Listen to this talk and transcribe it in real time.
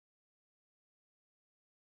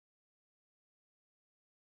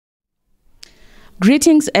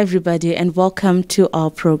Greetings, everybody, and welcome to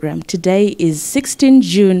our program. Today is 16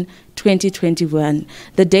 June 2021,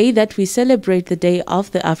 the day that we celebrate the Day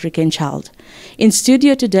of the African Child. In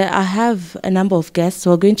studio today, I have a number of guests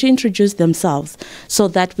who are going to introduce themselves so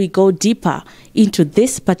that we go deeper into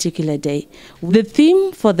this particular day. The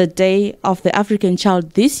theme for the Day of the African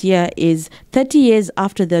Child this year is 30 years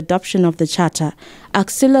after the adoption of the Charter,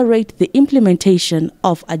 accelerate the implementation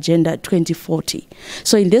of Agenda 2040.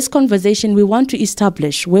 So in this conversation, we want to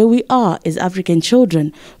establish where we are as African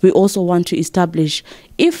children. We also want to establish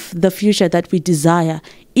if the future that we desire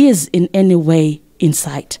is in any way in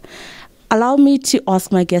sight. Allow me to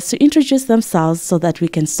ask my guests to introduce themselves so that we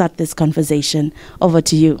can start this conversation. Over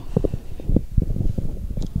to you.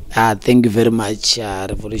 Thank you very much.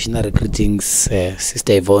 Revolutionary greetings,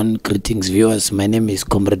 Sister Yvonne. Greetings, viewers. My name is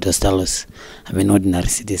Comrade Dostalos. I'm an ordinary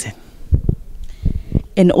citizen.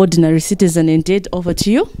 An ordinary citizen, indeed. Over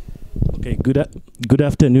to you. Okay. Good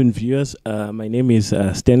afternoon, viewers. My name is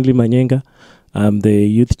Stanley Manyenga. I'm the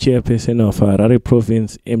youth chairperson of Harare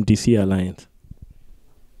Province MDC Alliance.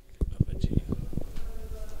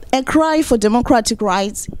 A cry for democratic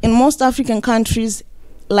rights in most African countries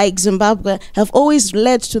like Zimbabwe have always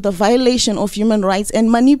led to the violation of human rights and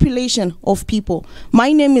manipulation of people.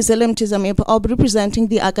 My name is Elem Tizamepa. I'll be representing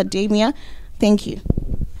the academia. Thank you.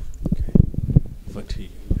 Okay.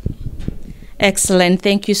 Excellent.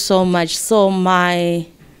 Thank you so much. So my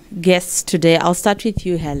guests today, I'll start with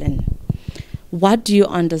you, Helen. What do you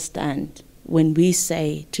understand when we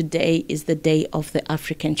say today is the Day of the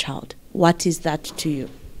African Child? What is that to you?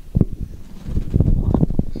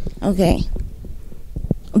 Okay.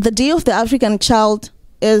 The Day of the African Child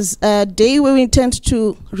is a day where we intend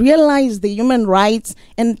to realize the human rights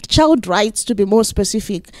and child rights, to be more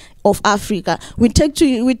specific, of Africa. We take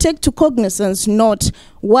to cognizance not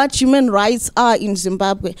what human rights are in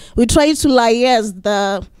Zimbabwe. We try to liaise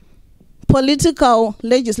the political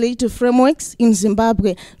legislative frameworks in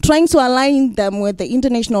Zimbabwe, trying to align them with the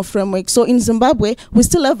international framework. So in Zimbabwe, we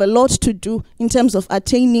still have a lot to do in terms of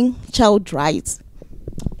attaining child rights.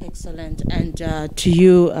 Excellent. And to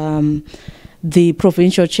you, the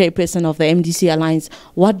provincial chairperson of the MDC Alliance,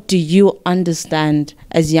 what do you understand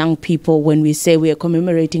as young people when we say we are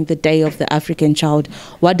commemorating the Day of the African Child?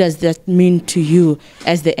 What does that mean to you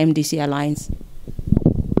as the MDC Alliance?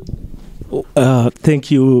 Thank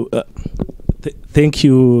you. Thank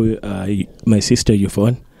you, my sister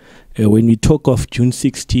Yvonne. When we talk of June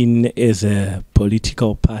 16 as a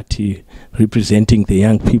political party representing the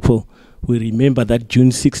young people, we remember that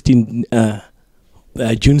June 16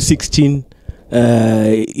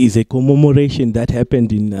 is a commemoration that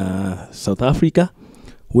happened in South Africa,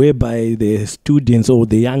 whereby the students or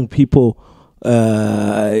the young people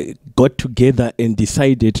got together and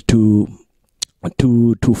decided to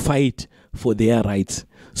fight for their rights.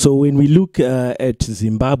 So when we look at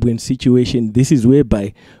Zimbabwean situation, this is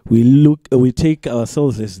whereby we take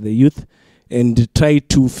ourselves as the youth and try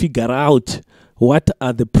to figure out what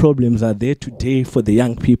are the problems are there today for the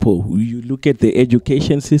young people. You look at the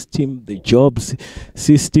education system, the jobs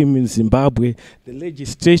system in Zimbabwe, the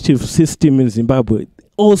legislative system in Zimbabwe,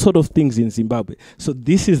 all sort of things in Zimbabwe. So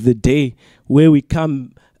this is the day where we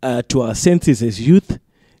come to our senses as youth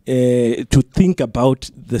to think about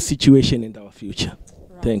the situation in our future.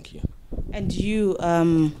 Right. Thank you. And you,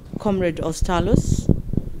 Comrade Ostalos,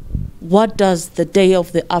 what does the Day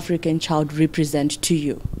of the African Child represent to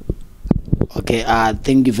you? Okay,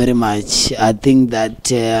 thank you very much. I think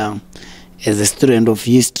that as a student of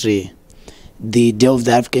history, the Day of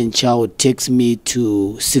the African Child takes me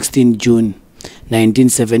to 16 June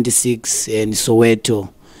 1976 in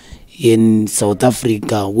Soweto in South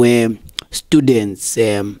Africa, where students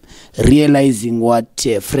realizing what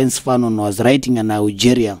Frantz Fanon was writing in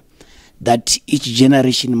Algeria, that each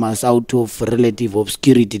generation must out of relative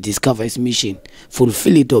obscurity discover its mission,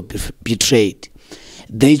 fulfill it or be betrayed.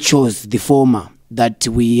 They chose the former, that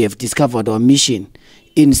we have discovered our mission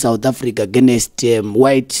in South Africa against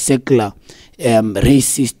white secular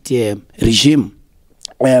racist regime.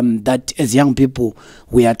 That as young people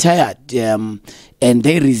we are tired, and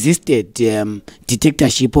they resisted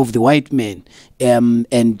dictatorship of the white man, and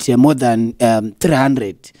more than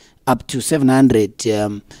 300 up to 700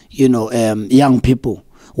 young people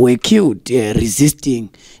were killed resisting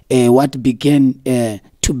what began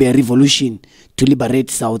to be a revolution to liberate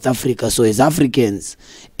South Africa. So as Africans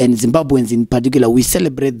and Zimbabweans in particular, we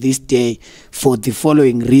celebrate this day for the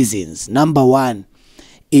following reasons. Number one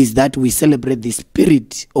is that we celebrate the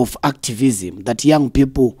spirit of activism that young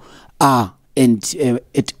people are, and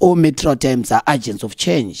at all metro times are agents of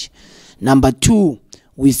change. Number two,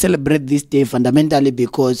 we celebrate this day fundamentally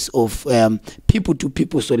because of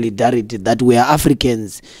people-to-people solidarity, that we are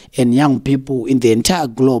Africans and young people in the entire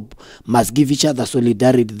globe must give each other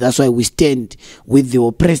solidarity. That's why we stand with the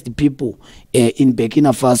oppressed people in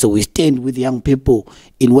Burkina Faso. We stand with young people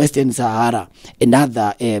in Western Sahara and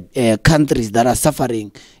other countries that are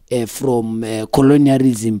suffering from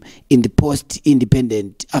colonialism in the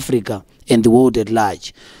post-independent Africa and the world at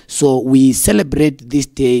large. So we celebrate this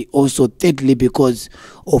day also thirdly because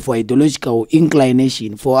of our ideological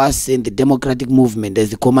inclination. For us in the democratic movement,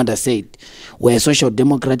 as the commander said, we're a social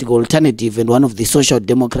democratic alternative, and one of the social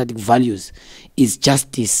democratic values is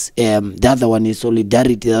justice. The other one is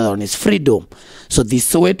solidarity, the other one is freedom. So the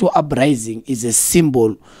Soweto uprising is a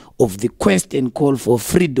symbol of the quest and call for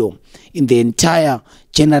freedom in the entire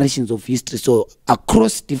generations of history. So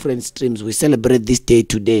across different streams, we celebrate this day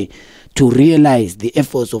today to realize the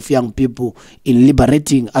efforts of young people in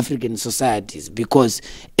liberating African societies, because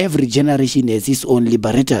every generation has its own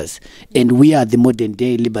liberators, and we are the modern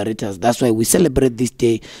day liberators. That's why we celebrate this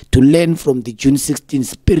day, to learn from the June 16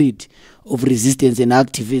 spirit of resistance and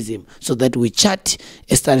activism, so that we chart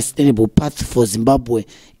a sustainable path for Zimbabwe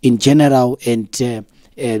in general and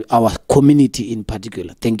our community in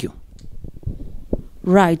particular. Thank you.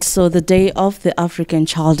 Right, so the Day of the African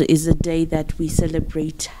Child is a day that we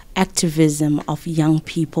celebrate activism of young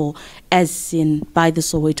people as seen by the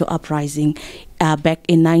Soweto Uprising back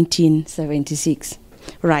in 1976.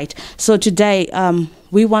 Right, so today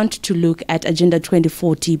we want to look at Agenda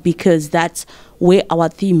 2040 because that's where our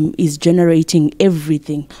theme is generating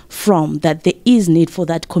everything from, that there is need for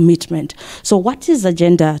that commitment. So what is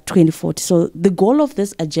Agenda 2040? So the goal of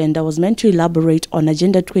this agenda was meant to elaborate on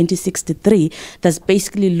Agenda 2063, that's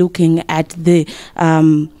basically looking at the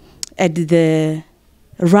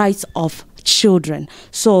rights of children.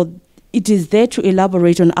 So it is there to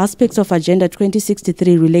elaborate on aspects of Agenda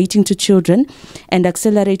 2063 relating to children and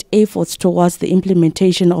accelerate efforts towards the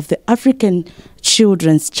implementation of the African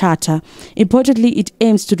Children's Charter. Importantly, it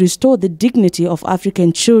aims to restore the dignity of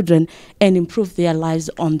African children and improve their lives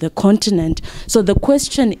on the continent. So the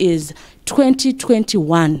question is,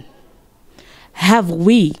 2021, have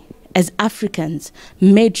we as Africans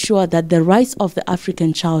made sure that the rights of the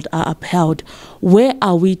African child are upheld? Where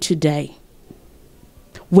are we today?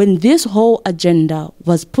 When this whole agenda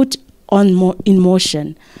was put in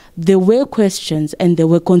motion, there were questions and there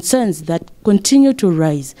were concerns that continue to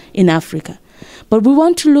rise in Africa. But we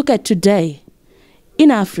want to look at today,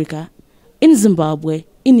 in Africa, in Zimbabwe,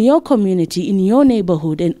 in your community, in your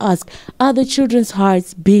neighborhood, and ask, are the children's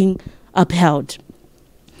rights being upheld?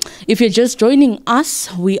 If you're just joining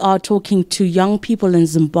us, we are talking to young people in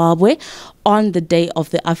Zimbabwe on the Day of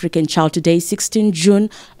the African Child. Today, 16 June,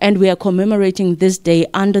 and we are commemorating this day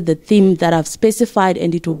under the theme that I've specified,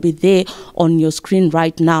 and it will be there on your screen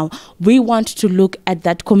right now. We want to look at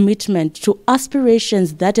that commitment to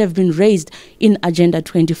aspirations that have been raised in Agenda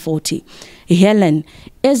 2040. Helen,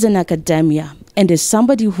 as an academia and as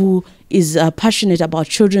somebody who is passionate about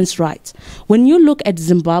children's rights, when you look at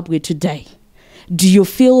Zimbabwe today, do you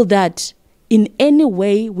feel that in any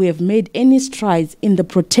way we have made any strides in the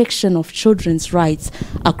protection of children's rights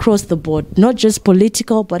across the board, not just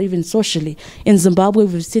political, but even socially? In Zimbabwe,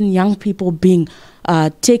 we've seen young people being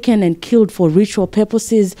taken and killed for ritual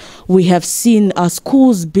purposes. We have seen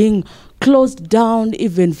schools being closed down,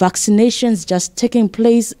 even vaccinations just taking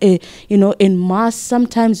place, in mass,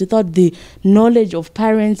 sometimes without the knowledge of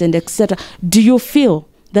parents and etc. Do you feel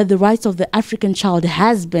that the rights of the African child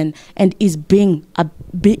has been and is being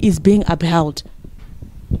upheld?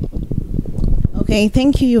 Okay,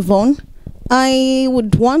 thank you, Yvonne. I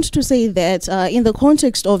would want to say that in the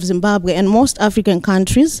context of Zimbabwe and most African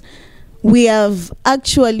countries, we have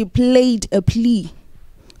actually played a plea.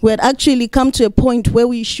 We had actually come to a point where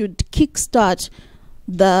we should kickstart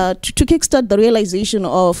the realization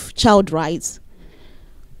of child rights.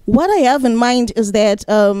 What I have in mind is that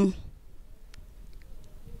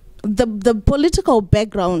the political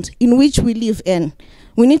background in which we live in,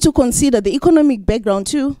 we need to consider the economic background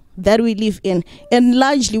too that we live in, and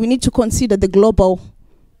largely we need to consider the global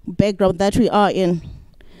background that we are in.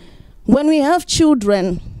 When we have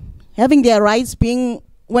children having their rights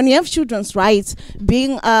when we have children's rights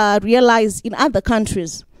being realized in other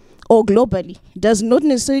countries or globally, does not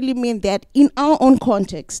necessarily mean that in our own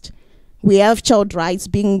context we have child rights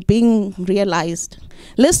being realized.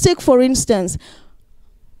 Let's take, for instance,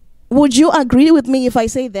 would you agree with me if I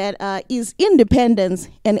say that is independence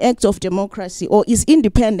an act of democracy, or is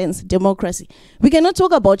independence democracy? We cannot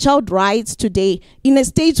talk about child rights today in a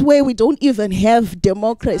state where we don't even have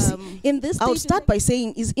democracy. In this, I'll start by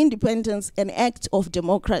saying, is independence an act of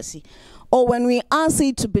democracy? Or when we are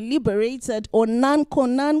said to be liberated or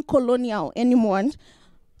non-colonial anymore,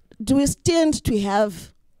 do we stand to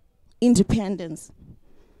have independence?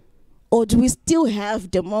 Or do we still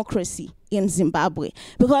have democracy in Zimbabwe?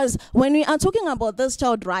 Because when we are talking about those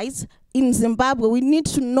child rights in Zimbabwe, we need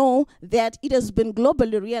to know that it has been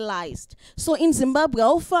globally realized. So in Zimbabwe,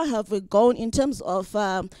 how far have we gone in terms of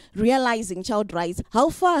realizing child rights? How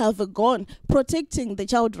far have we gone protecting the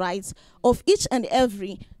child rights of each and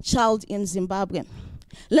every child in Zimbabwe?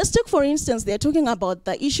 Let's take, for instance, they're talking about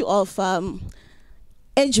the issue of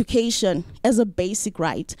education as a basic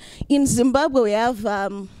right. In Zimbabwe, we have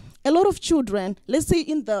a lot of children, let's say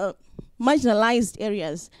in the marginalized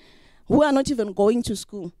areas, who are not even going to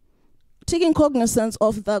school. Taking cognizance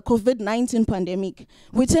of the COVID-19 pandemic,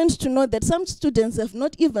 we tend to know that some students have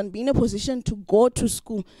not even been in a position to go to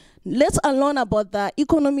school, let alone about the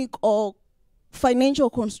economic or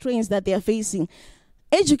financial constraints that they are facing.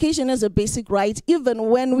 Education is a basic right, even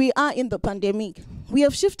when we are in the pandemic. We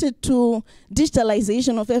have shifted to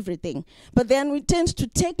digitalization of everything, but then we tend to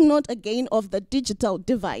take note again of the digital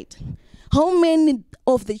divide. How many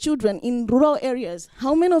of the children in rural areas,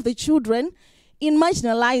 how many of the children in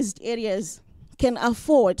marginalized areas can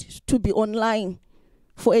afford to be online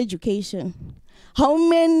for education? How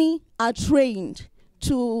many are trained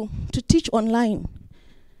to teach online?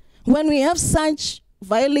 When we have such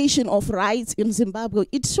violation of rights in Zimbabwe,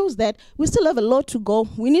 it shows that we still have a lot to go.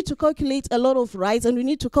 We need to calculate a lot of rights, and we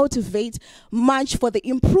need to cultivate much for the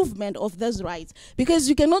improvement of those rights. Because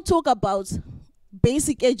you cannot talk about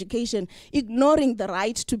basic education ignoring the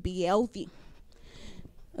right to be healthy.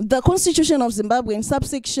 The Constitution of Zimbabwe in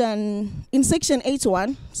section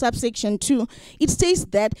 81, subsection 2, it states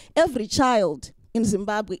that every child in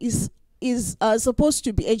Zimbabwe is supposed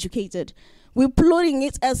to be educated. We're plotting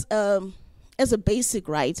it as a basic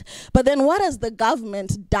right. But then what has the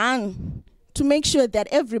government done to make sure that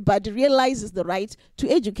everybody realizes the right to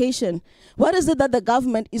education? What is it that the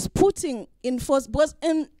government is putting in force? Because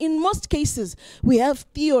in most cases, we have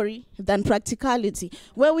theory than practicality,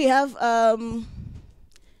 where we have,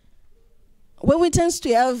 where we tend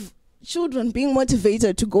to have children being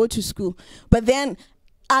motivated to go to school. But then,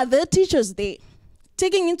 are there teachers there?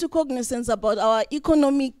 Taking into cognizance about our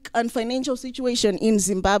economic and financial situation in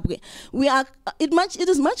Zimbabwe, it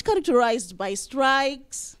is much characterized by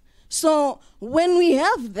strikes. So when we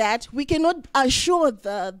have that, we cannot assure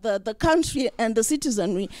the country and the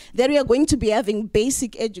citizenry that we are going to be having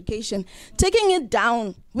basic education. Taking it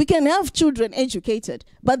down, we can have children educated,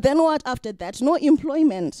 but then what after that? No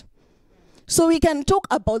employment. So we can talk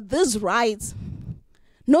about these rights,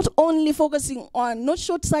 not only focusing on, not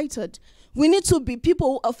short-sighted. We need to be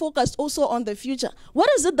people who are focused also on the future. What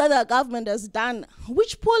is it that our government has done?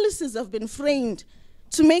 Which policies have been framed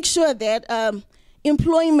to make sure that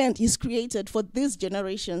employment is created for these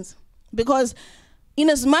generations? Because in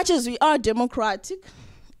as much as we are democratic,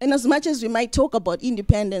 in as much as we might talk about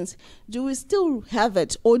independence, do we still have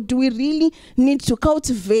it? Or do we really need to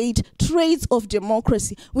cultivate traits of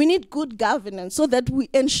democracy? We need good governance so that we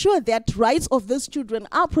ensure that rights of these children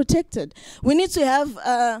are protected. We need to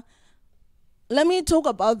have let me talk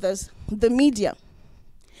about this, the media.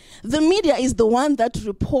 The media is the one that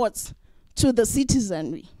reports to the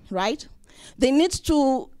citizenry, right? They need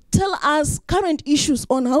to tell us current issues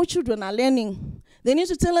on how children are learning. They need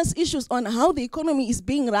to tell us issues on how the economy is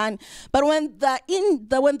being run. But when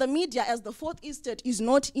the media, as the fourth estate, is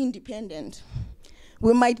not independent,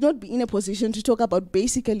 we might not be in a position to talk about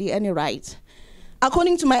basically any right.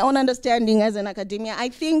 According to my own understanding as an academia, I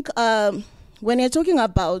think when you're talking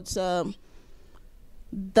about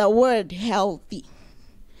the word healthy,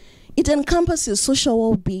 it encompasses social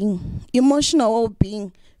well-being, emotional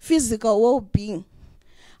well-being, physical well-being.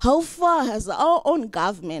 How far has our own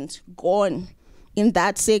government gone in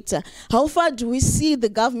that sector? How far do we see the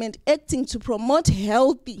government acting to promote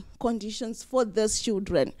healthy conditions for these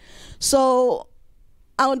children? So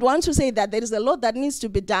I would want to say that there is a lot that needs to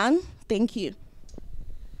be done. Thank you.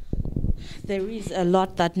 There is a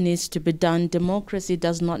lot that needs to be done. Democracy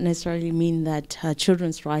does not necessarily mean that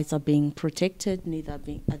children's rights are being protected, neither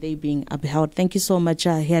are they being upheld. Thank you so much,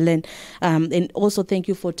 Helen. And also thank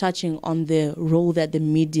you for touching on the role that the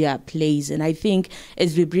media plays. And I think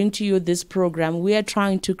as we bring to you this program, we are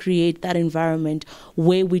trying to create that environment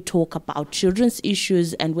where we talk about children's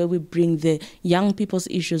issues and where we bring the young people's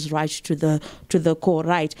issues right to the core,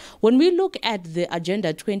 right? When we look at the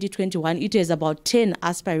Agenda 2021, it is about 10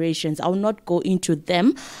 aspirations. I will not go into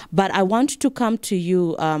them, but I want to come to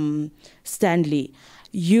you, Stanley.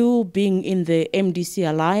 You being in the MDC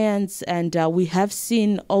Alliance, and we have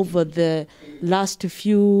seen over the last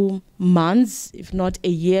few months, if not a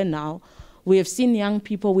year now, we have seen young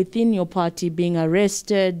people within your party being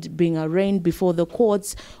arrested, being arraigned before the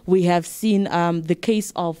courts. We have seen the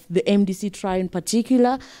case of the MDC trial in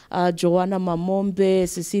particular, Joanna Mamombe,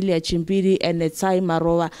 Cecilia Chimbiri, and Etsai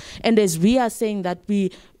Maroa. And as we are saying that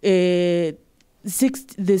the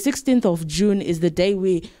 16th of June is the day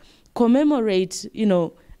we commemorate,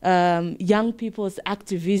 young people's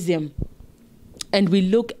activism. And we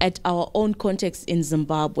look at our own context in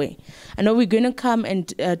Zimbabwe. I know we're going to come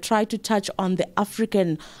and try to touch on the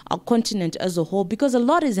African continent as a whole, because a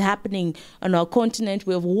lot is happening on our continent.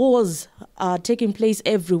 We have wars taking place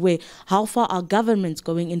everywhere. How far are governments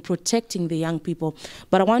going in protecting the young people?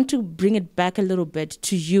 But I want to bring it back a little bit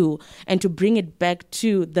to you and to bring it back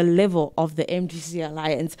to the level of the MDC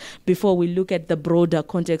Alliance before we look at the broader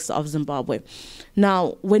context of Zimbabwe.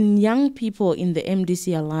 Now, when young people in the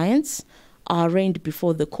MDC Alliance are arraigned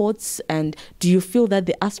before the courts, and do you feel that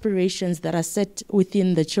the aspirations that are set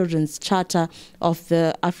within the Children's Charter of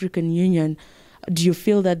the African Union, do you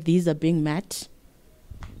feel that these are being met?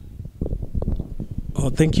 Oh,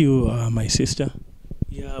 thank you, my sister.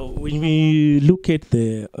 Yeah, when we look at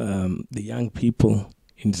the young people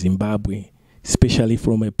in Zimbabwe, especially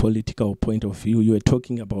from a political point of view, you were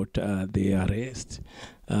talking about the arrest,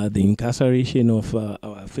 the incarceration of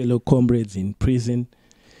our fellow comrades in prison.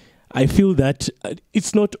 I feel that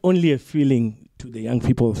it's not only a feeling to the young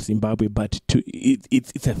people of Zimbabwe, but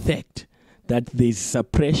it's a fact that there's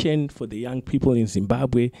suppression for the young people in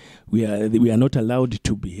Zimbabwe. We are not allowed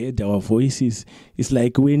to be heard. Our voices. It's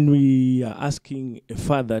like when we are asking a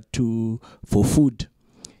father for food,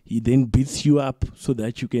 he then beats you up so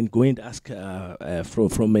that you can go and ask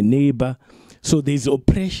from a neighbor. So there's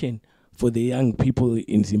oppression for the young people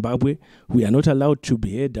in Zimbabwe. We are not allowed to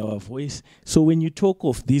be heard, our voice. So when you talk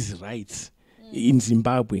of these rights in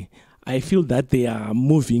Zimbabwe, I feel that they are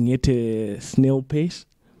moving at a snail pace,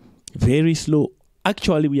 very slow.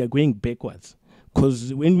 Actually, we are going backwards.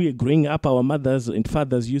 Because when we were growing up, our mothers and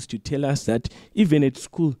fathers used to tell us that even at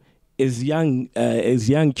school, as young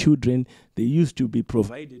children, they used to be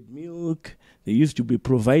provided milk, they used to be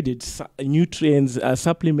provided nutrients,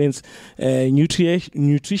 supplements,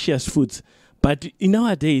 nutritious foods. But in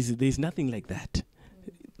nowadays, there's nothing like that.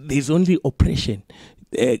 There's only oppression.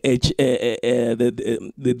 The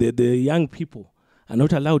young people are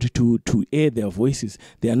not allowed to air their voices.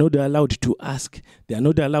 They are not allowed to ask. They are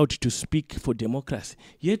not allowed to speak for democracy.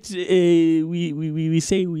 Yet we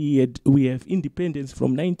say we have independence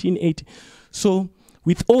from 1980. So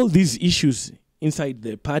with all these issues inside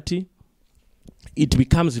the party, it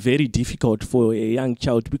becomes very difficult for a young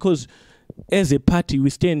child, because as a party we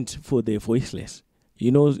stand for the voiceless.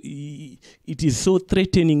 It is so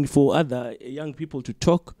threatening for other young people to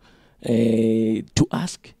talk, to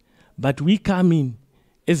ask. But we come in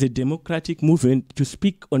as a democratic movement to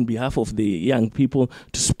speak on behalf of the young people,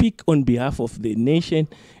 to speak on behalf of the nation.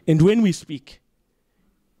 And when we speak,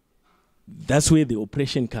 that's where the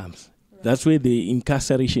oppression comes. Right. That's where the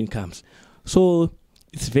incarceration comes. So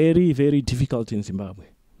it's very, very difficult in Zimbabwe.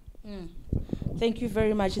 Thank you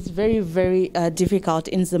very much. It's very, very difficult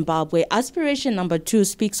in Zimbabwe. Aspiration number 2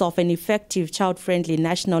 speaks of an effective child-friendly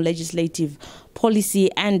national legislative policy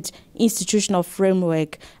and institutional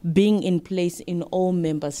framework being in place in all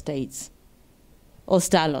member states.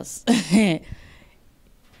 Ostalos.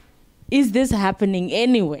 Is this happening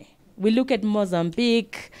anyway? We look at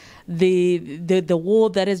Mozambique, the war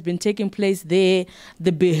that has been taking place there,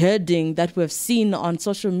 the beheading that we've seen on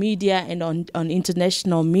social media and on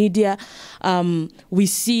international media. We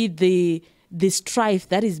see the strife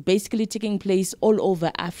that is basically taking place all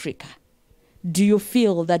over Africa. Do you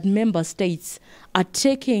feel that member states are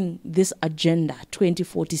taking this Agenda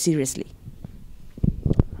 2040 seriously?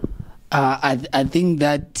 I think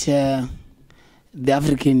that the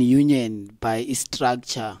African Union, by its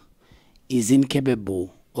structure, is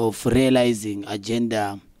incapable of realizing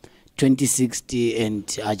Agenda 2060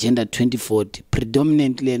 and Agenda 2040,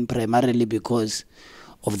 predominantly and primarily because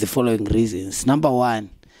of the following reasons. Number one,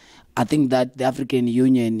 I think that the African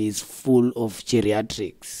Union is full of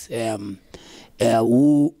geriatrics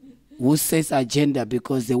who says agenda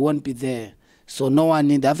because they won't be there. So no one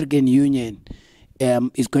in the African Union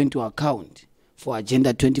is going to account for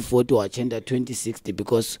Agenda 2040 or Agenda 2060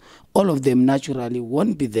 because all of them naturally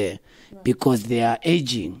won't be there because they are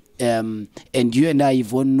aging. And you and I,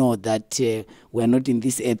 Yvonne, know that we're not in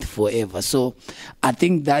this earth forever. So I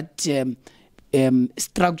think that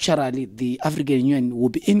structurally the African Union will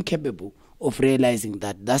be incapable of realizing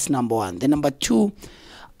that. That's number one. Then number two,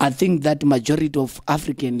 I think that majority of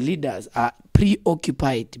African leaders are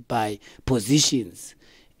preoccupied by positions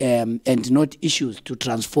and not issues to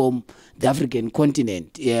transform the African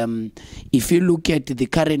continent. If you look at the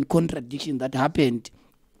current contradiction that happened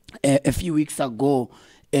a few weeks ago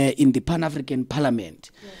in the Pan-African Parliament,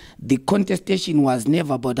 the contestation was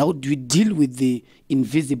never about how do we deal with the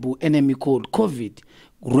invisible enemy called COVID,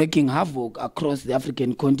 wreaking havoc across the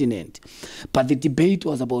African continent. But the debate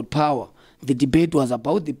was about power. The debate was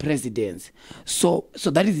about the presidents. So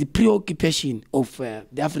that is the preoccupation of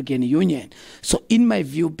the African Union. So in my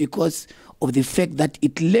view, because of the fact that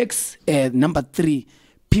it lacks, number three,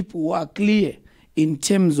 people who are clear in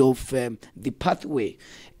terms of the pathway.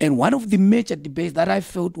 And one of the major debates that I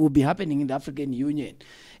felt will be happening in the African Union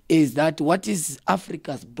is that what is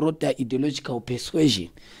Africa's broader ideological persuasion?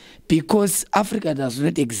 Because Africa does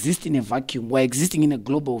not exist in a vacuum. We're existing in a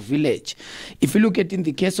global village. If you look at in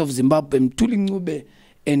the case of Zimbabwe, Mthuli Ncube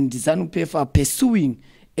and ZANU-PF are pursuing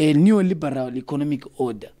a neoliberal economic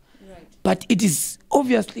order. Right. But it is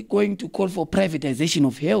obviously going to call for privatization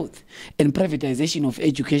of health and privatization of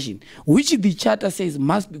education, which the charter says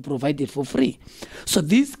must be provided for free. So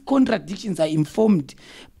these contradictions are informed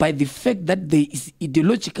by the fact that there is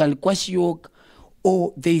ideological kwashiorkor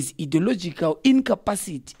or there is ideological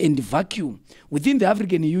incapacity and vacuum within the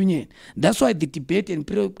African Union. That's why the debate and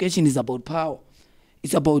preoccupation is about power.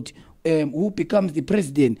 It's about who becomes the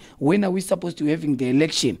president, when are we supposed to be having the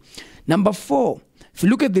election. Number four, if you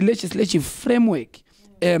look at the legislative framework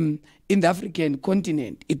in the African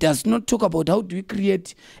continent, it does not talk about how do we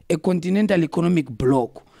create a continental economic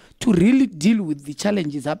bloc to really deal with the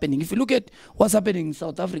challenges happening. If you look at what's happening in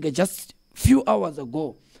South Africa just a few hours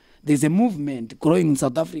ago, there's a movement growing in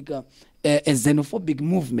South Africa, a xenophobic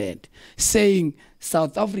movement, saying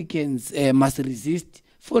South Africans must resist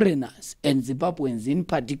foreigners and Zimbabweans in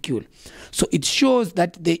particular. So it shows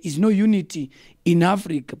that there is no unity in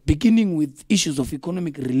Africa, beginning with issues of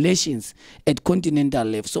economic relations at continental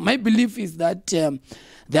level. So my belief is that the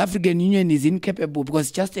African Union is incapable because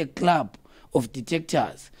it's just a club of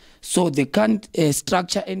detectors. So they can't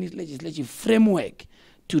structure any legislative framework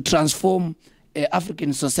to transform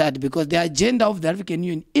African society, because the agenda of the African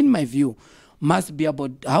Union, in my view, must be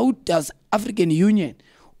about how does African Union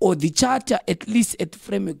or the charter, at least at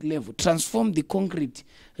framework level, transform the concrete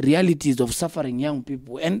realities of suffering young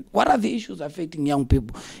people. And what are the issues affecting young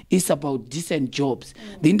people? It's about decent jobs.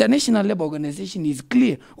 The International Labour Organization is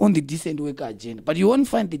clear on the decent worker agenda, but you won't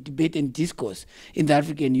find the debate and discourse in the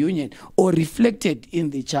African Union or reflected in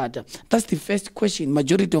the charter. That's the first question.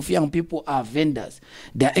 Majority of young people are vendors.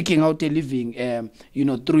 They're eking out a living,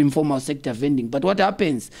 through informal sector vending. But what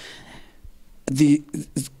happens? The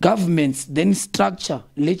governments then structure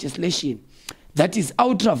legislation that is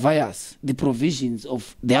ultra vires the provisions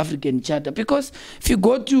of the African Charter. Because if you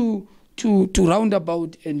go to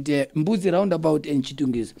Roundabout and Mbuzi Roundabout and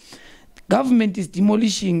Chitungis, government is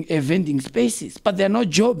demolishing vending spaces, but there are no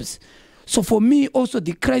jobs. So for me also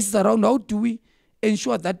the crisis around how do we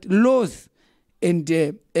ensure that laws and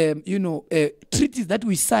treaties that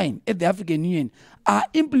we sign at the African Union are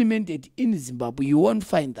implemented in Zimbabwe. You won't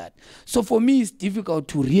find that. So for me, it's difficult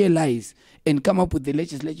to realize and come up with the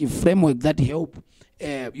legislative framework that help,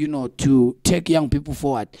 to take young people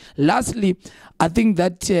forward. Lastly, I think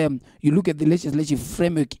that you look at the legislative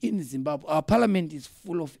framework in Zimbabwe, our parliament is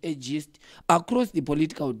full of agists across the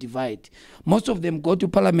political divide. Most of them go to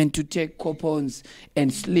parliament to take coupons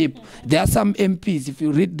and sleep. There are some MPs, if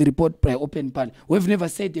you read the report by Open Parliament, we've never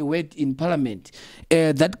said a word in parliament.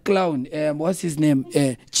 That clown, what's his name?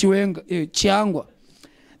 Chiangwa.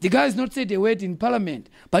 The guy has not said a word in parliament,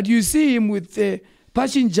 but you see him with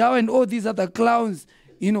Pashin Jao and all these other clowns,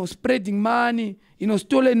 spreading money,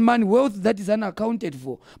 stolen money, wealth that is unaccounted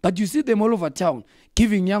for. But you see them all over town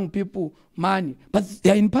giving young people money, but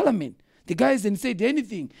they're in parliament. The guy hasn't said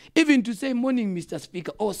anything, even to say morning, Mr.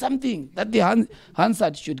 Speaker, or something that the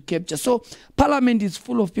Hansard should capture. So parliament is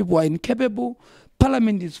full of people who are incapable.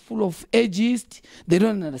 Parliament is full of agists. They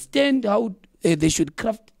don't understand how they should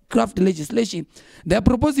craft legislation. They are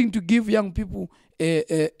proposing to give young people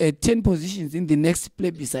 10 positions in the next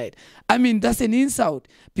plebiscite. I mean, that's an insult,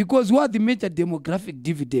 because who are the major demographic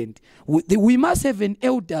dividend? We must have an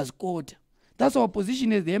elders quota. That's our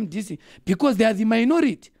position as the MDC, because they are the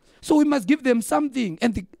minority. So we must give them something,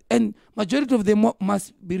 and majority of them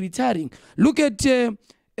must be retiring. Look at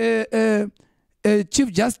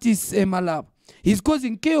Chief Justice Malab. He's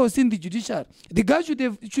causing chaos in the judiciary. The guy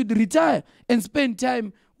should retire and spend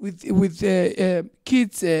time with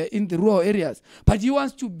kids in the rural areas, but he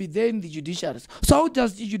wants to be there in the judiciary. So how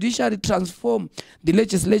does the judiciary transform the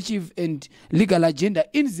legislative and legal agenda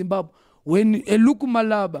in Zimbabwe when Luku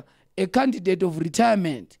Malaba, a candidate of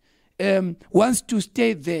retirement, wants to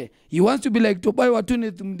stay there? He wants to be like Tobai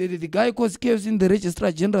Watune, the guy caused chaos in the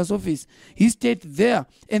Registrar General's office. He stayed there,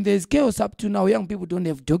 and there's chaos up to now. Young people don't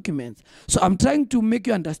have documents. So I'm trying to make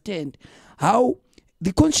you understand how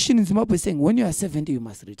the constitution in Zimbabwe is saying when you are 70, you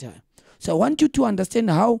must retire. So I want you to understand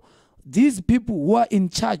how these people who are in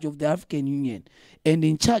charge of the African Union and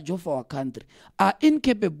in charge of our country are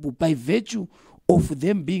incapable by virtue of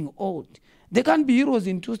them being old. They can't be heroes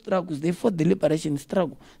in two struggles. They fought the liberation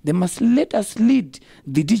struggle. They must let us lead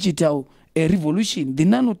the digital revolution, the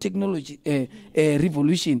nanotechnology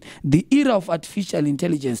revolution, the era of artificial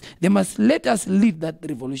intelligence. They must let us lead that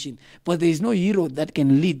revolution. But there is no hero that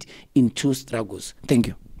can lead in two struggles. Thank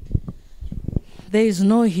you. There is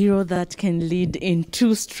no hero that can lead in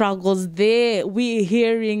two struggles. There we're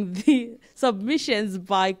hearing the submissions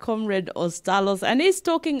by Comrade Ostalos, and he's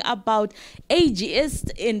talking about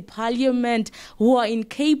agists in parliament who are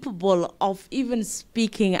incapable of even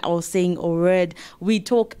speaking or saying a word. We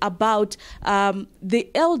talk about the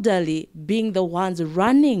elderly being the ones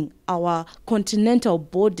running our continental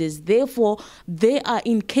borders. Therefore, they are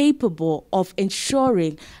incapable of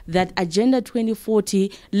ensuring that Agenda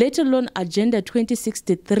 2040, let alone Agenda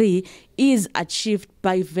 2063, is achieved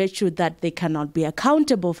by virtue that they cannot be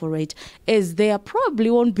accountable for it, as they probably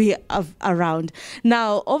won't be around.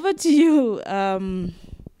 Now, over to you,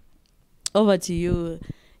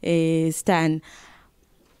 Stan.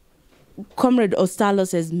 Comrade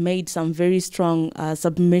Ostalos has made some very strong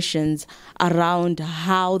submissions around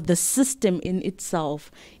how the system in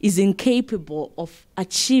itself is incapable of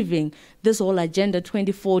achieving this whole Agenda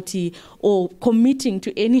 2040 or committing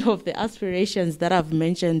to any of the aspirations that I've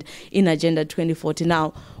mentioned in Agenda 2040.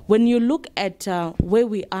 Now, when you look at where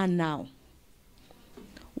we are now,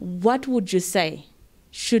 what would you say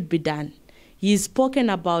should be done? He's spoken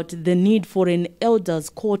about the need for an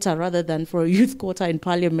elders quota rather than for a youth quota in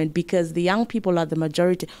parliament, because the young people are the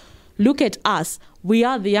majority. Look at us. We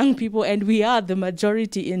are the young people and we are the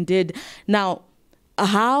majority indeed. Now,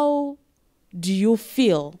 how do you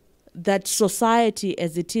feel that society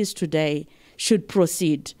as it is today should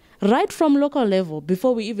proceed? Right from local level,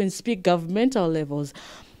 before we even speak governmental levels,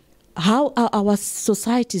 how are our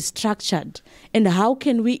societies structured, and how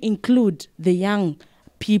can we include the young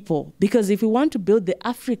people? Because if we want to build the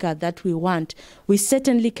Africa that we want, we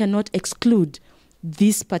certainly cannot exclude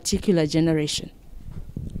this particular generation.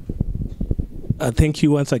 Thank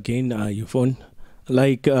you once again, Yvonne.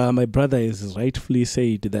 Like my brother has rightfully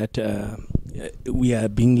said that we are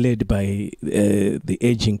being led by the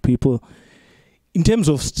aging people. In terms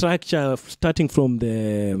of structure, starting from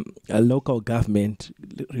the local government,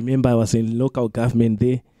 remember I was in local government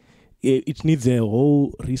there, it needs a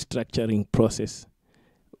whole restructuring process.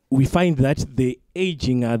 We find that the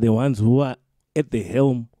aging are the ones who are at the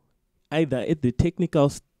helm, either at the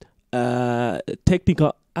technical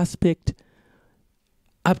aspect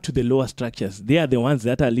up to the lower structures. They are the ones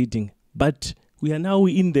that are leading. But we are now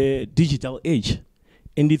in the digital age,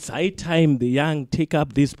 and it's high time the young take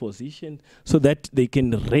up this position so that they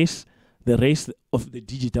can race the race of the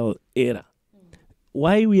digital era.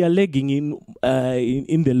 Why we are lagging in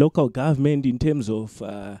the local government in terms of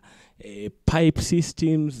pipe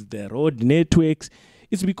systems, the road networks,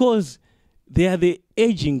 it's because they are the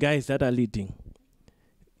aging guys that are leading.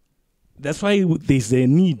 That's why there's a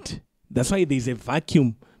need. That's why there's a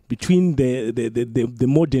vacuum between the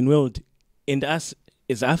modern world and us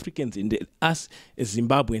as Africans and us as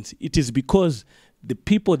Zimbabweans. It is because the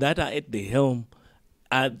people that are at the helm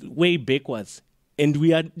are way backwards. And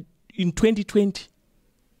we are in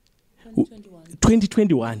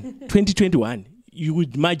 2021. You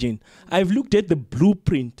would imagine. I've looked at the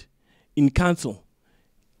blueprint in council,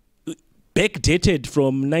 backdated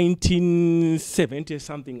from 1970 or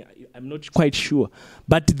something. I'm not quite sure.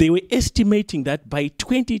 But they were estimating that by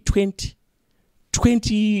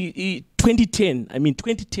 2010,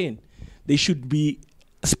 there should be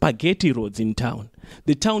spaghetti roads in town.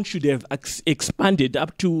 The town should have expanded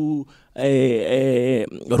up to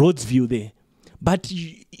Rhodesview there. But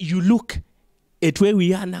you look at where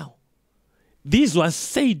we are now. This was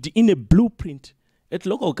said in a blueprint at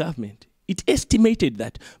local government. It estimated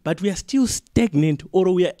that, but we are still stagnant,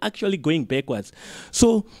 or we are actually going backwards.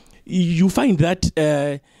 So you find that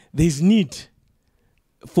there's need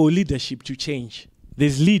for leadership to change.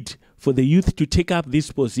 There's need for the youth to take up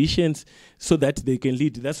these positions so that they can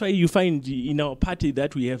lead. That's why you find in our party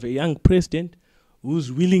that we have a young president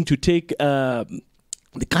who's willing to take the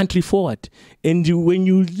country forward. And when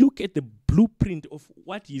you look at the blueprint of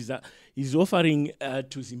what he's offering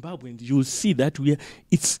to Zimbabweans, you'll see that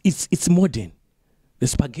it's modern. The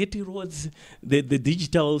spaghetti roads, the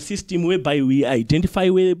digital system whereby we identify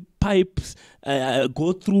where pipes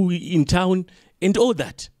go through in town, and all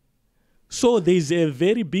that. So there's a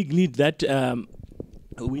very big need that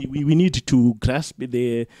we need to grasp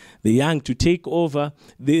the young to take over.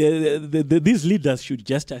 These leaders should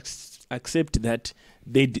just accept that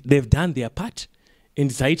they've done their part, and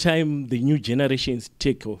it's high time the new generations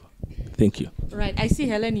take over. Thank you. Right, I see,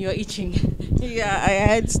 Helen, you're itching. Yeah, I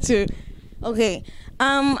had to. Okay,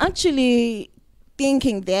 actually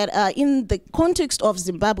thinking that in the context of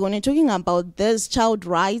Zimbabwe, when you're talking about this child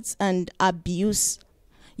rights and abuse,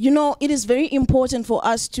 you know, it is very important for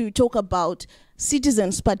us to talk about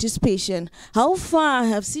citizens' participation. How far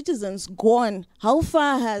have citizens gone? How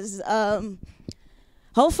far has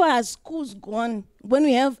schools gone when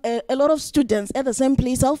we have a lot of students at the same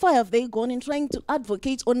place? How far have they gone in trying to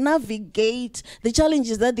advocate or navigate the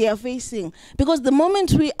challenges that they are facing? Because the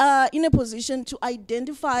moment we are in a position to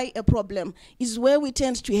identify a problem is where we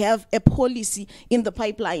tend to have a policy in the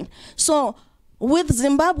pipeline. So with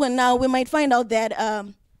Zimbabwe now, we might find out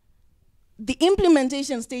that the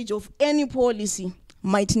implementation stage of any policy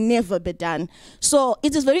might never be done. So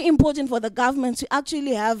it is very important for the government to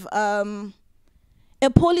actually have a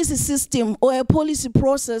policy system or a policy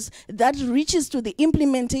process that reaches to the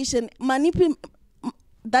implementation,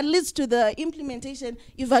 that leads to the implementation,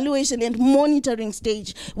 evaluation, and monitoring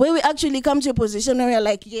stage, where we actually come to a position where we're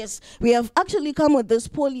like, yes, we have actually come with this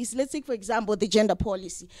policy. Let's take, for example, the gender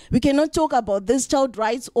policy. We cannot talk about this child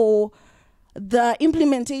rights or the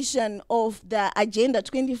implementation of the Agenda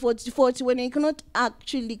 2040 when you cannot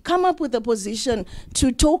actually come up with a position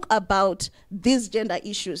to talk about these gender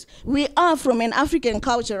issues. We are from an African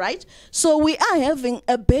culture, right? So we are having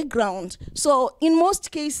a background. So in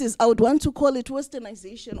most cases, I would want to call it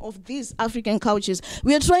westernization of these African cultures.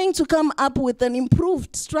 We are trying to come up with an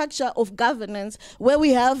improved structure of governance where we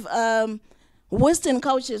have Western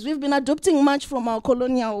cultures. We've been adopting much from our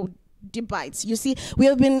colonial debates. You see, we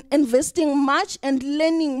have been investing much and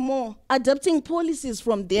learning more, adapting policies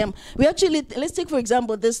from them. We actually, let's take for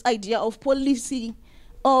example this idea of policy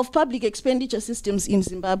of public expenditure systems in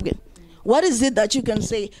Zimbabwe. What is it that you can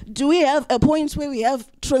say? Do we have a point where we have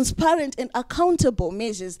transparent and accountable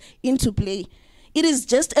measures into play? It is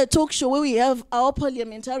just a talk show where we have our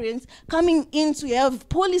parliamentarians coming in to have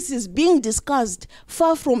policies being discussed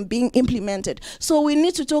far from being implemented. So we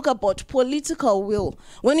need to talk about political will.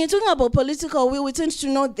 When you're talking about political will, we tend to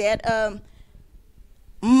know that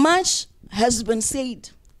much has been said,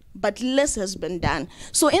 but less has been done.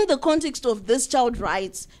 So in the context of this child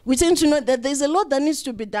rights, we tend to know that there's a lot that needs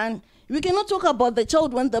to be done. We cannot talk about the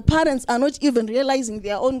child when the parents are not even realizing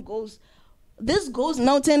their own goals. This goes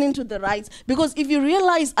now turn into the rights, because if you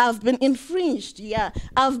realize I've been infringed, yeah,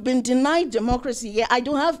 I've been denied democracy, yeah, I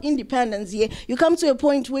don't have independence, yeah, you come to a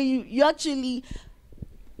point where you actually,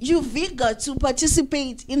 you're eager to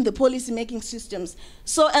participate in the policy making systems.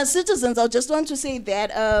 So as citizens, I just want to say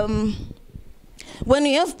that when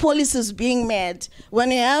you have policies being made,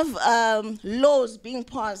 when you have laws being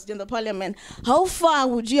passed in the parliament, how far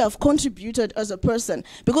would you have contributed as a person?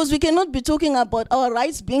 Because we cannot be talking about our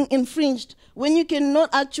rights being infringed when you cannot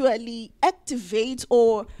actually activate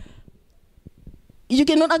or you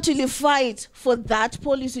cannot actually fight for that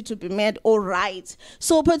policy to be made or right.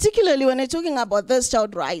 So particularly when you're talking about this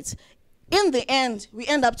child rights, in the end, we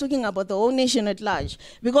end up talking about the whole nation at large,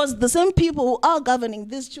 because the same people who are governing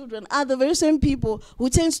these children are the very same people who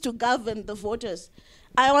tend to govern the voters.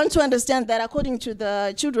 I want to understand that according to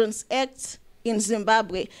the Children's Act in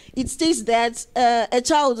Zimbabwe, it states that a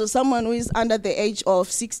child is someone who is under the age of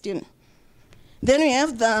 16. Then we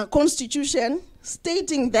have the Constitution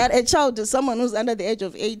stating that a child is someone who's under the age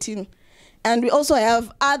of 18. And we also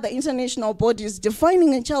have other international bodies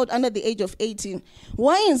defining a child under the age of 18.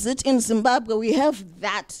 Why is it in Zimbabwe we have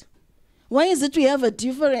that? Why is it we have a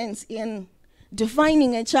difference in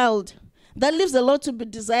defining a child? That leaves a lot to be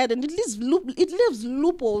desired, and it leaves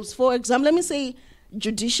loopholes. For example, let me say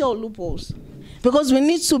judicial loopholes. Because we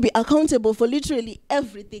need to be accountable for literally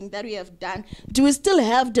everything that we have done. Do we still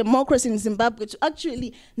have democracy in Zimbabwe to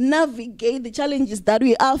actually navigate the challenges that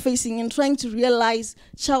we are facing in trying to realize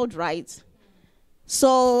child rights?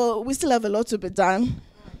 So we still have a lot to be done.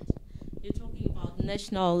 You're talking about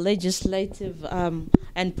national legislative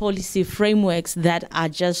and policy frameworks that are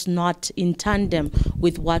just not in tandem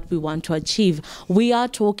with what we want to achieve. We are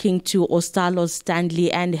talking to Ostalos,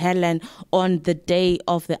 Stanley and Helen on the Day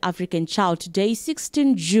of the African Child. Today,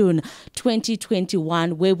 16 June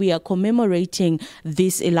 2021, where we are commemorating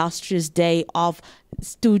this illustrious day of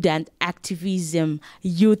student activism,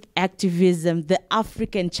 youth activism, the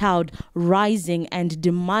African child rising and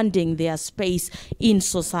demanding their space in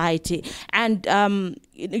society. And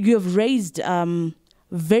you have raised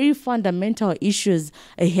very fundamental issues,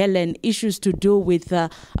 Helen, issues to do with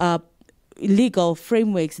legal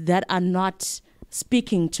frameworks that are not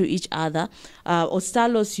speaking to each other.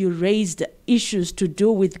 Ostalos, you raised issues to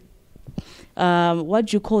do with, what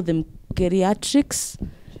do you call them, geriatrics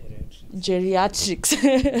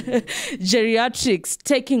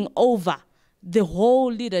taking over the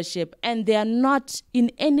whole leadership, and they are not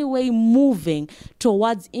in any way moving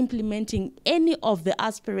towards implementing any of the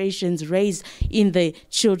aspirations raised in the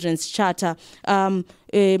Children's Charter.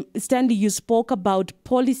 Stanley, you spoke about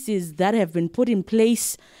policies that have been put in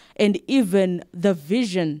place and even the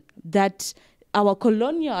vision that our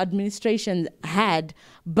colonial administration had,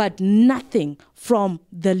 but nothing from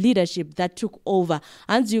the leadership that took over.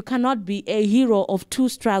 And you cannot be a hero of two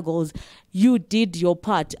struggles. You did your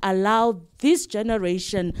part. Allow this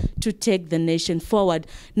generation to take the nation forward.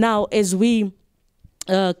 Now, as we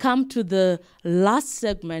come to the last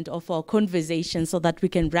segment of our conversation so that we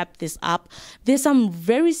can wrap this up, there's some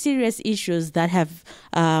very serious issues that have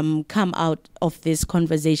come out of this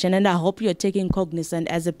conversation, and I hope you're taking cognizance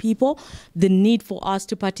as a people the need for us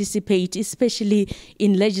to participate, especially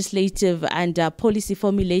in legislative and policy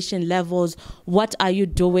formulation levels. What are you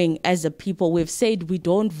doing as a people? We've said we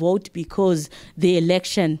don't vote because the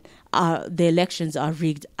elections are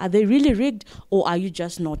rigged. Are they really rigged, or are you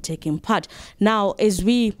just not taking part? Now, as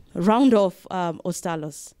we round off,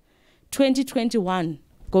 Ostalos, 2021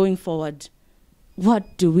 going forward,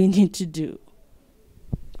 what do we need to do?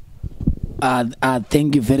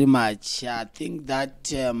 Thank you very much. I think that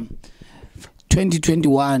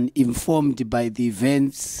 2021, informed by the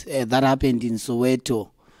events that happened in Soweto,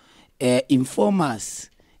 inform us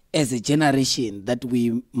as a generation that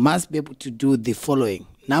we must be able to do the following.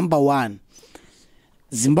 Number one,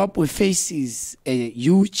 Zimbabwe faces a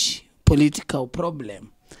huge political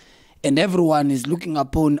problem, and everyone is looking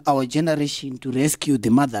upon our generation to rescue the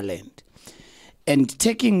motherland. And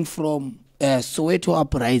taking from Soweto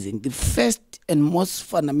Uprising, the first and most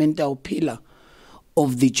fundamental pillar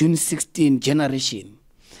of the June 16 generation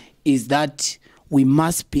is that we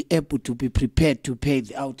must be able to be prepared to pay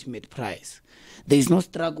the ultimate price. There is no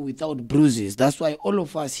struggle without bruises. That's why all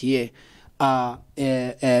of us here are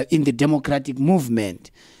in the democratic movement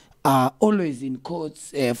are always in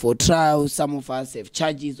courts for trial. Some of us have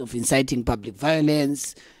charges of inciting public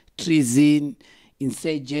violence, treason,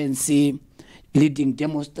 insurgency, leading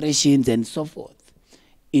demonstrations, and so forth.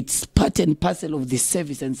 It's part and parcel of the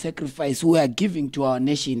service and sacrifice we are giving to our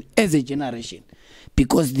nation as a generation,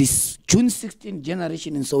 because this June 16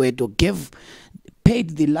 generation in Soweto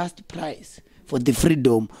paid the last price for the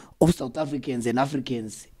freedom of South Africans and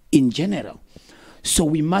Africans in general. So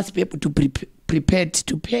we must be able to prepared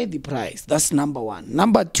to pay the price. That's number one.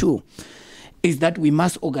 Number two is that we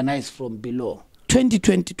must organize from below.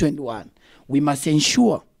 2020-21, we must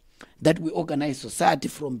ensure that we organize society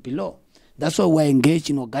from below. That's why we're engaged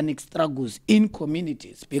in organic struggles in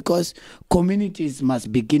communities, because communities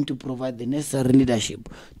must begin to provide the necessary leadership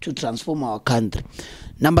to transform our country.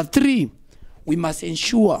 Number three, we must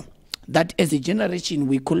ensure that as a generation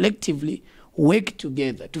we collectively work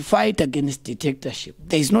together to fight against dictatorship.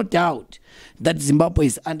 There is no doubt that Zimbabwe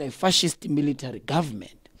is under a fascist military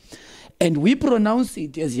government, and we pronounce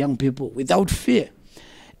it as young people without fear.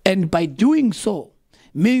 And by doing so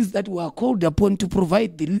means that we are called upon to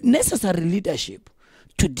provide the necessary leadership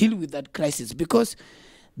to deal with that crisis, because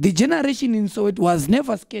the generation in Soweto was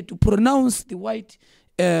never scared to pronounce the white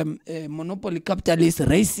monopoly capitalist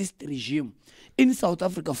racist regime in South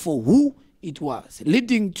Africa for who it was,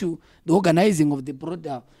 leading to the organizing of the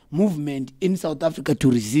broader movement in South Africa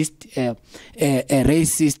to resist a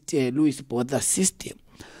racist Louis Botha system.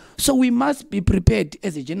 So we must be prepared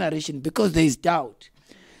as a generation, because there is doubt,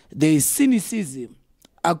 there is cynicism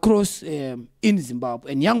across in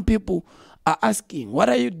Zimbabwe, and young people are asking, what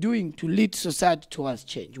are you doing to lead society towards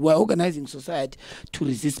change? We're organizing society to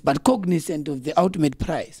resist, but cognizant of the ultimate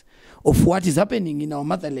price of what is happening in our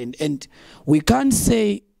motherland. And we can't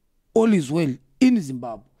say all is well in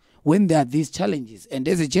Zimbabwe when there are these challenges. And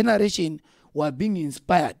as a generation, we are being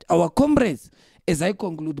inspired. Our comrades, as I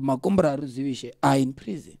conclude, Makombra Ruziwishe, are in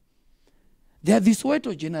prison. They are the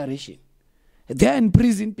Soweto generation. They are in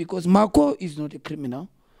prison because Mako is not a criminal.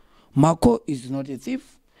 Mako is not a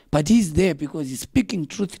thief. But he's there because he's speaking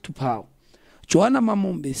truth to power. Joanna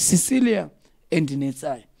Mamombe, Cecilia, and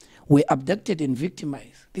Netsai were abducted and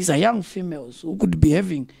victimized. These are young females who could be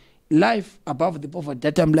having life above the poverty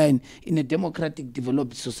datum line in a democratic,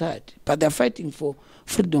 developed society. But they're fighting for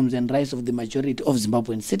freedoms and rights of the majority of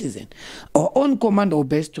Zimbabwean citizens. Our own commander,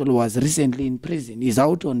 Obestol, was recently in prison. He's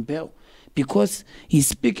out on bail because he's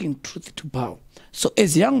speaking truth to power. So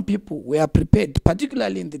as young people, we are prepared,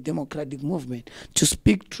 particularly in the democratic movement, to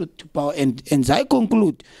speak truth to power. And as I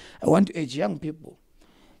conclude, I want to urge young people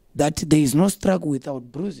that there is no struggle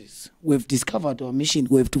without bruises. We've discovered our mission.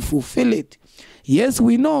 We have to fulfill it. Yes,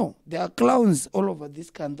 we know there are clowns all over this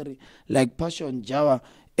country, like Passion Jawa,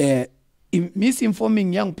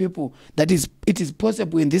 misinforming young people that it is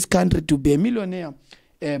possible in this country to be a millionaire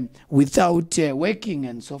without working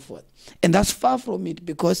and so forth. And that's far from it,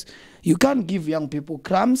 because you can't give young people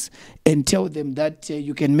crumbs and tell them that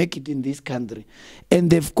you can make it in this country. And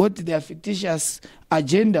they've got their fictitious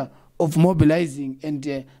agenda of mobilizing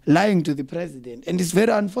and lying to the president. And it's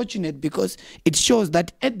very unfortunate, because it shows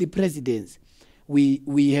that at the presidency,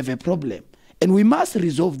 we have a problem. And we must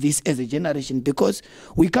resolve this as a generation, because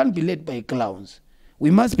we can't be led by clowns.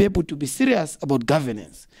 We must be able to be serious about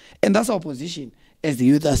governance. And that's our position as the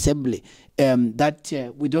Youth Assembly,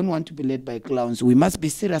 that we don't want to be led by clowns. We must be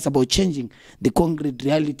serious about changing the concrete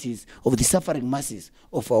realities of the suffering masses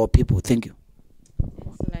of our people. Thank you.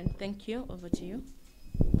 Excellent. Thank you. Over to you.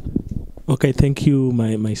 Okay, thank you,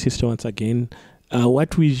 my sister, once again.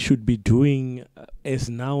 What we should be doing as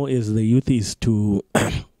now as the youth is to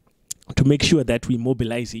to make sure that we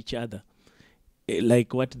mobilize each other,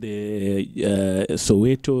 like what the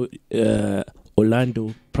Soweto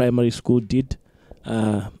Orlando Primary School did,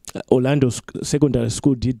 Orlando Secondary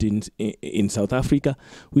School did in South Africa.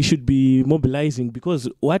 We should be mobilizing, because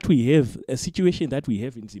what we have, a situation that we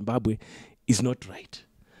have in Zimbabwe, is not right.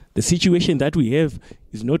 The situation that we have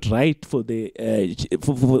is not right for the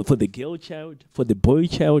for the girl child, for the boy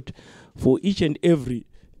child, for each and every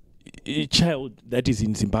child that is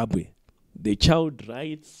in Zimbabwe. The child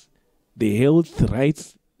rights, the health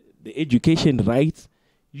rights, the education rights,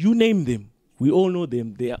 you name them, we all know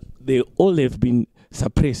them. They all have been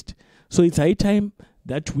suppressed. So it's high time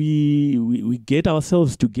that we get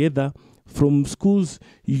ourselves together. From schools,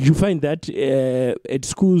 you find that at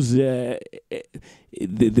schools, the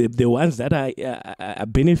ones that are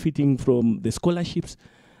benefiting from the scholarships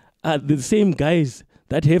are the same guys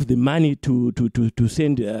that have the money to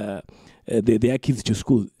send their kids to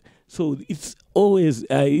school. So it's always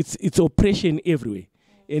it's oppression everywhere,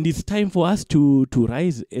 and it's time for us to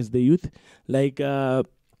rise as the youth, like.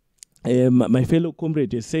 My fellow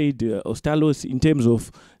comrade has said, Ostalos, in terms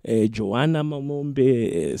of Joanna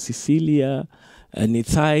Mamombe, Cecilia,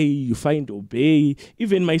 Netsai, you find Obey,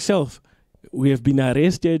 even myself, we have been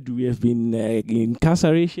arrested, we have been in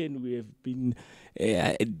incarceration, we have been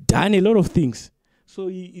done a lot of things. So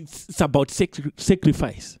it's about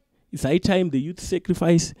sacrifice. It's high time the youth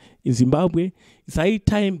sacrifice in Zimbabwe. It's high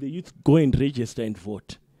time the youth go and register and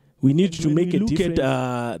vote. We need to make a difference. Look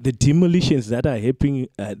at the demolitions that are happening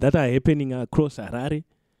across Harare.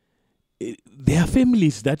 There are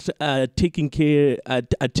families that are taking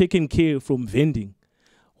care from vending.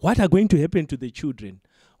 What are going to happen to the children?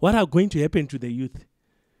 What are going to happen to the youth?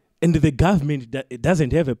 And the government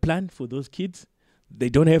doesn't have a plan for those kids. They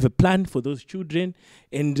don't have a plan for those children.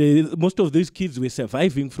 And most of those kids were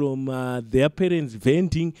surviving from their parents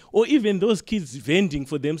vending, or even those kids vending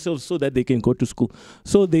for themselves so that they can go to school.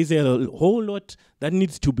 So there's a whole lot that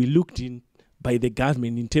needs to be looked in by the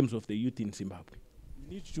government in terms of the youth in Zimbabwe.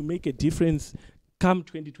 We need to make a difference come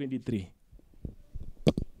 2023.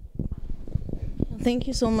 Thank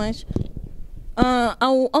you so much.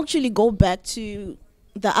 I'll actually go back to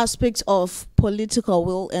the aspects of political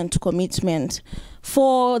will and commitment.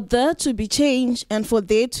 For there to be change and for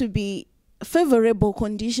there to be favorable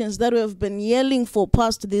conditions that we have been yelling for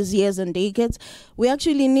past these years and decades, we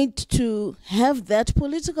actually need to have that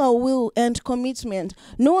political will and commitment.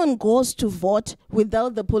 No one goes to vote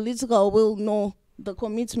without the political will, no the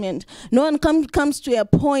commitment. No one comes to a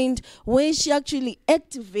point where she actually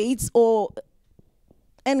activates or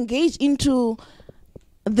engage into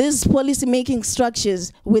these policy making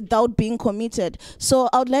structures without being committed. So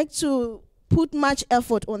I would like to put much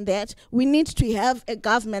effort on that. We need to have a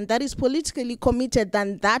government that is politically committed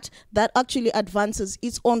than that actually advances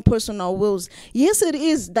its own personal wills. Yes, it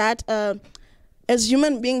is that as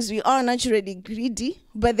human beings we are naturally greedy,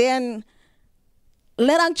 but then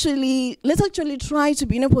let's actually try to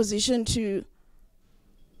be in a position to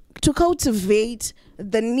cultivate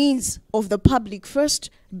the needs of the public first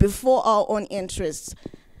before our own interests.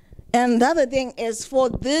 And the other thing is for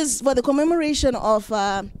the commemoration of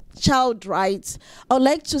child rights, I would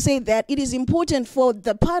like to say that it is important for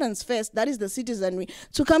the parents first, that is the citizenry,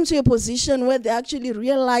 to come to a position where they actually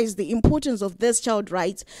realize the importance of these child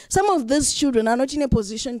rights. Some of these children are not in a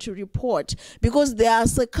position to report because they are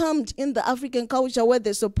succumbed in the African culture where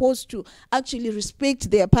they're supposed to actually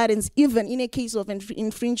respect their parents, even in a case of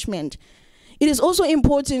infringement. It is also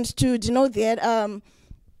important to denote that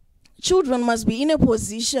children must be in a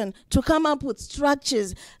position to come up with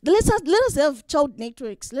structures. Let us have child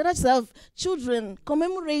networks. Let us have children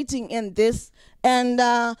commemorating in this. And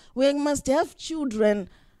we must have children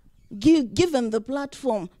given the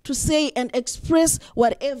platform to say and express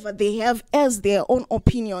whatever they have as their own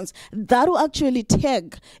opinions. That will actually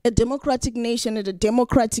tag a democratic nation and a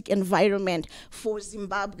democratic environment for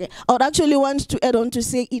Zimbabwe. I would actually want to add on to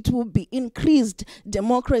say it will be increased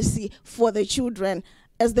democracy for the children,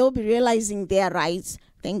 as they'll be realizing their rights.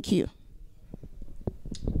 Thank you.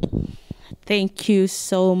 Thank you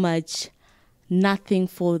so much. Nothing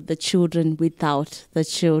for the children without the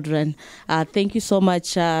children. Thank you so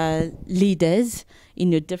much, leaders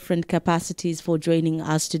in your different capacities, for joining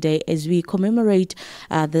us today as we commemorate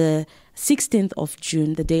the 16th of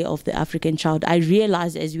June, the Day of the African Child. I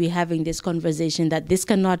realize as we're having this conversation that this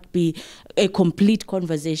cannot be a complete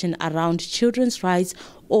conversation around children's rights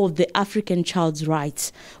or the African child's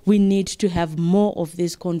rights. We need to have more of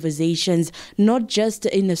these conversations, not just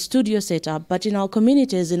in a studio setup, but in our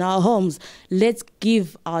communities, in our homes. Let's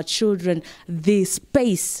give our children the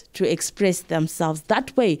space to express themselves.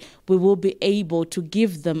 That way, we will be able to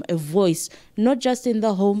give them a voice, not just in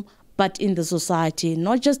the home, but in the society,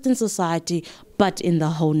 not just in society, but in the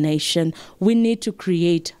whole nation. We need to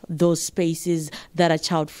create those spaces that are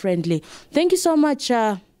child-friendly. Thank you so much,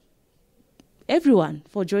 everyone,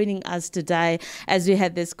 for joining us today as we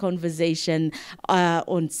had this conversation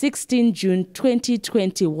on 16 June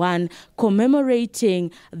 2021, commemorating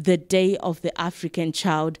the Day of the African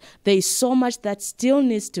Child. There is so much that still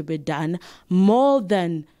needs to be done, more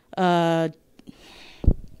than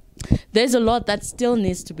there's a lot that still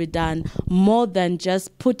needs to be done, more than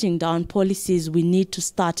just putting down policies. We need to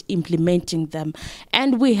start implementing them.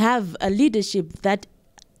 And we have a leadership that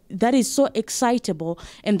is so excitable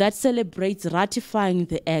and that celebrates ratifying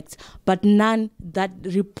the act, but none that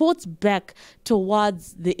reports back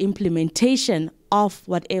towards the implementation of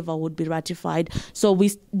whatever would be ratified. So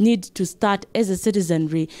we need to start as a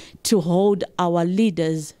citizenry to hold our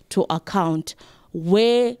leaders to account.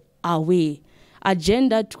 Where are we?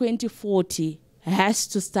 Agenda 2040 has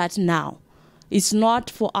to start now. It's not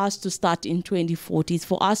for us to start in 2040. It's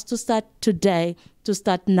for us to start today, to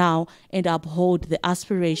start now, and uphold the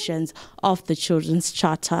aspirations of the Children's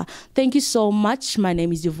Charter. Thank you so much. My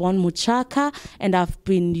name is Yvonne Muchaka, and I've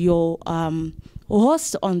been your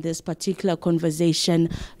host on this particular conversation.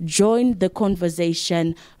 Join the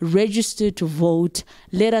conversation, register to vote.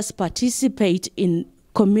 Let us participate in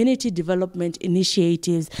community development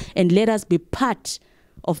initiatives, and let us be part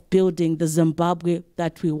of building the Zimbabwe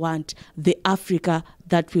that we want, the Africa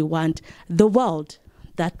that we want, the world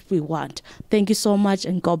that we want. Thank you so much,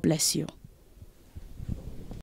 and God bless you.